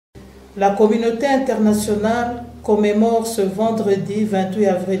La communauté internationale commémore ce vendredi 28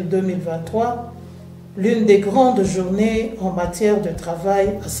 avril 2023 l'une des grandes journées en matière de travail,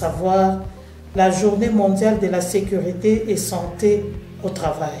 à savoir la Journée mondiale de la sécurité et santé au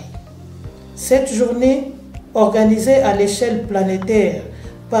travail. Cette journée, organisée à l'échelle planétaire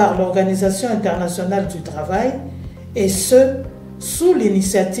par l'Organisation internationale du travail, et ce, sous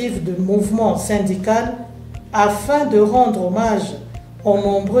l'initiative du mouvement syndical, afin de rendre hommage aux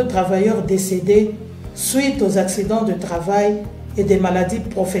nombreux travailleurs décédés suite aux accidents de travail et des maladies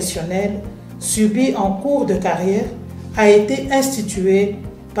professionnelles subies en cours de carrière, a été instituée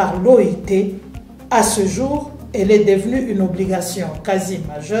par l'OIT. À ce jour, elle est devenue une obligation quasi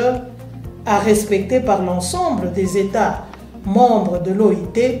majeure à respecter par l'ensemble des États membres de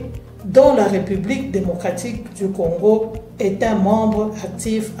l'OIT, dont la République démocratique du Congo est un membre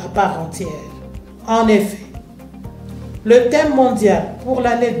actif à part entière. En effet, le thème mondial pour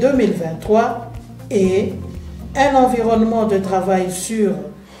l'année 2023 est un environnement de travail sûr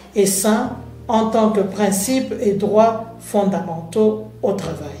et sain en tant que principe et droits fondamentaux au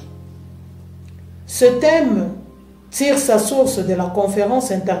travail. Ce thème tire sa source de la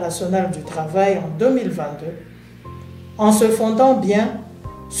Conférence internationale du travail en 2022, en se fondant bien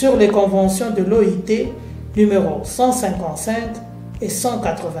sur les conventions de l'OIT numéro 155 et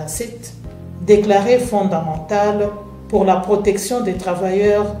 187, déclarées fondamentales pour la protection des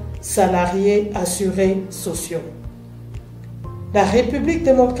travailleurs salariés assurés sociaux. La République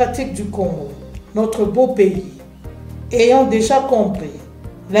démocratique du Congo, notre beau pays, ayant déjà compris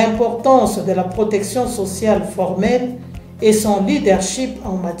l'importance de la protection sociale formelle et son leadership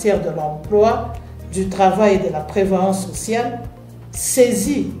en matière de l'emploi, du travail et de la prévoyance sociale,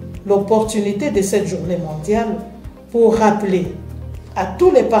 saisit l'opportunité de cette journée mondiale pour rappeler à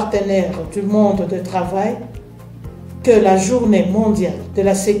tous les partenaires du monde du travail que la Journée mondiale de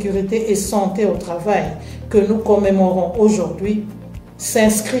la sécurité et santé au travail que nous commémorons aujourd'hui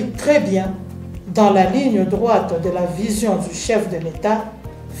s'inscrit très bien dans la ligne droite de la vision du chef de l'État,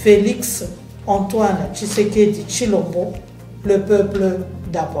 Félix Antoine Tshisekedi Tshilombo, le peuple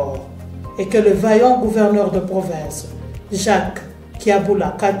d'abord, et que le vaillant gouverneur de province, Jacques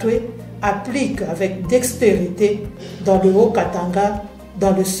Kiabula Katwe, applique avec dextérité dans le Haut-Katanga,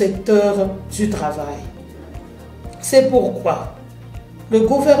 dans le secteur du travail. C'est pourquoi le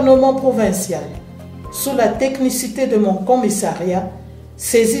gouvernement provincial, sous la technicité de mon commissariat,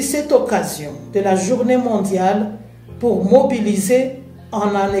 saisit cette occasion de la journée mondiale pour mobiliser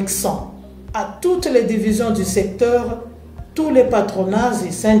en annexant à toutes les divisions du secteur tous les patronats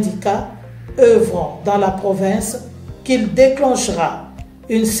et syndicats œuvrant dans la province qu'il déclenchera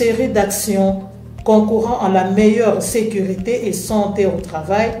une série d'actions concourant à la meilleure sécurité et santé au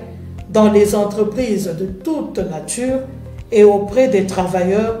travail dans les entreprises de toute nature et auprès des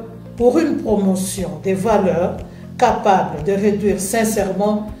travailleurs pour une promotion des valeurs capables de réduire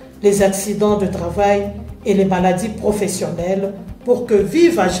sincèrement les accidents de travail et les maladies professionnelles pour que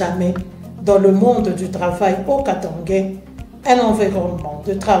vive à jamais dans le monde du travail haut-katangais un environnement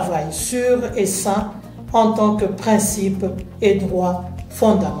de travail sûr et sain en tant que principe et droits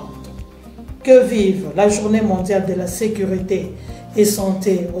fondamentaux. Que vive la Journée mondiale de la sécurité et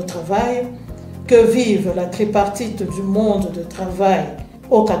santé au travail, que vive la tripartite du monde du travail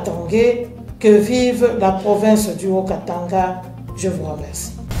haut-katangais, que vive la province du Haut-Katanga. Je vous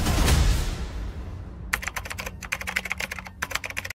remercie.